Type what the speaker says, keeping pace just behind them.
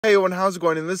Hey everyone, how's it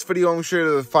going? In this video, I'm going to show you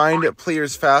how to find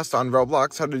players fast on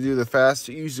Roblox, how to do the fast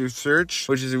user search,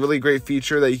 which is a really great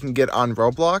feature that you can get on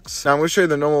Roblox. Now, I'm going to show you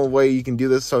the normal way you can do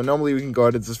this. So normally we can go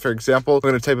ahead and just, for example, I'm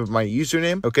going to type up my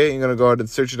username. Okay, I'm going to go ahead and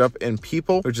search it up in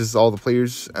people, which is all the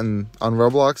players and on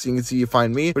Roblox. You can see you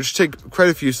find me, which take quite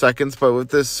a few seconds, but with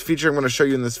this feature I'm going to show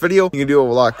you in this video, you can do it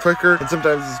a lot quicker, and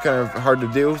sometimes it's kind of hard to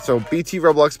do. So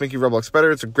BTRoblox, making Roblox better.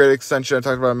 It's a great extension. I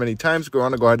talked about it many times.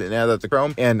 Want to go ahead and add that to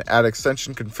Chrome and add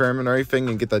extension, confirm and everything,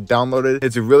 and get that downloaded.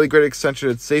 It's a really great extension.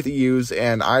 It's safe to use,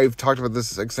 and I've talked about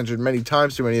this extension many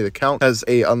times. Too many of the count has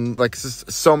a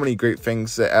so many great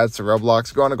things that adds to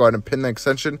Roblox. Go ahead and pin the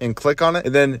extension and click on it,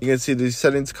 and then you're gonna see these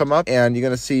settings come up, and you're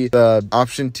gonna see the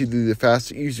option to do the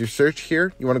fast user search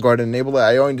here. You want to go ahead and enable it.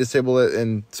 I only disable it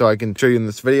and so I can show you in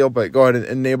this video, but go ahead and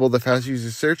enable the fast user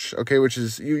search, okay, which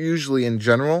is usually in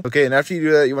general. Okay, and after you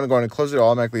do that, you want to go ahead and close it.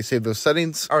 Automatically save those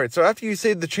settings. All right, so after you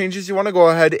save the changes, you want to go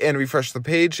ahead and refresh the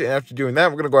page, and after doing that,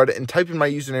 we're going to go ahead and type in my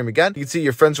username again. You can see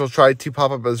your friends will try to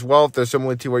pop up as well if they're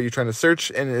similar to what you're trying to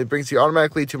search, and it brings you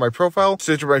automatically to my profile.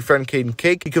 Search for my friend Caden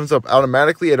Cake. He comes up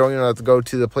automatically. I don't even have to go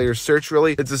to the player search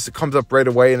really. It just comes up right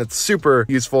away, and it's super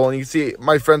useful. And you can see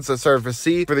my friends that start with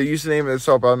C for their username, it's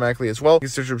up automatically as well. You can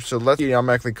search for Celeste, it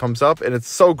automatically comes up, and it's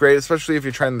so great, especially if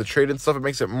you're trying to trade and stuff. It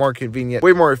makes it more convenient,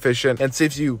 way more efficient, and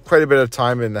saves you quite a bit of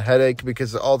time and the headache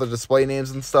because of all the display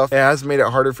names and stuff. It has made it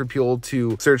harder for people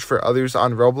to search for others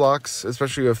on Roblox,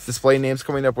 especially with display names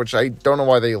coming up, which I don't know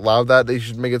why they allow that. They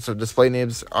should make it so display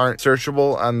names aren't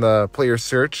searchable on the player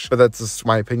search, but that's just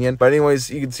my opinion. But anyways,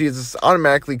 you can see it just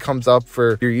automatically comes up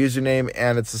for your username,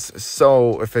 and it's just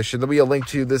so efficient. There'll be a link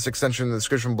to this extension in the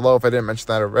description below if I didn't mention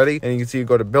that already. And you can see you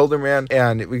go to Builderman,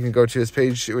 and we can go to his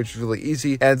page, which is really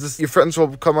easy, and just your friends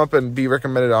will come up and be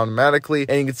recommended automatically.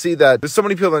 And you can see that there's so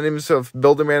many people that name themselves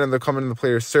Builderman, and they're coming in the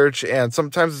player search, and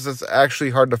sometimes it's just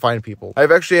actually hard to find people.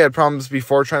 I've actually had problems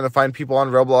before trying to find people on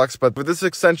Roblox, but with this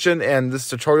extension and this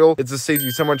tutorial, it just saves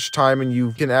you so much time, and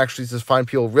you can actually just find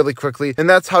people really quickly. And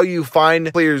that's how you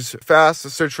find players fast,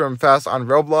 search for them fast on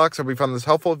Roblox. I hope you found this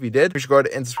helpful. If you did, you should go ahead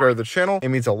and subscribe to the channel. It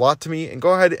means a lot to me, and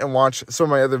go ahead and watch some of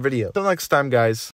my other videos. Until next time, guys.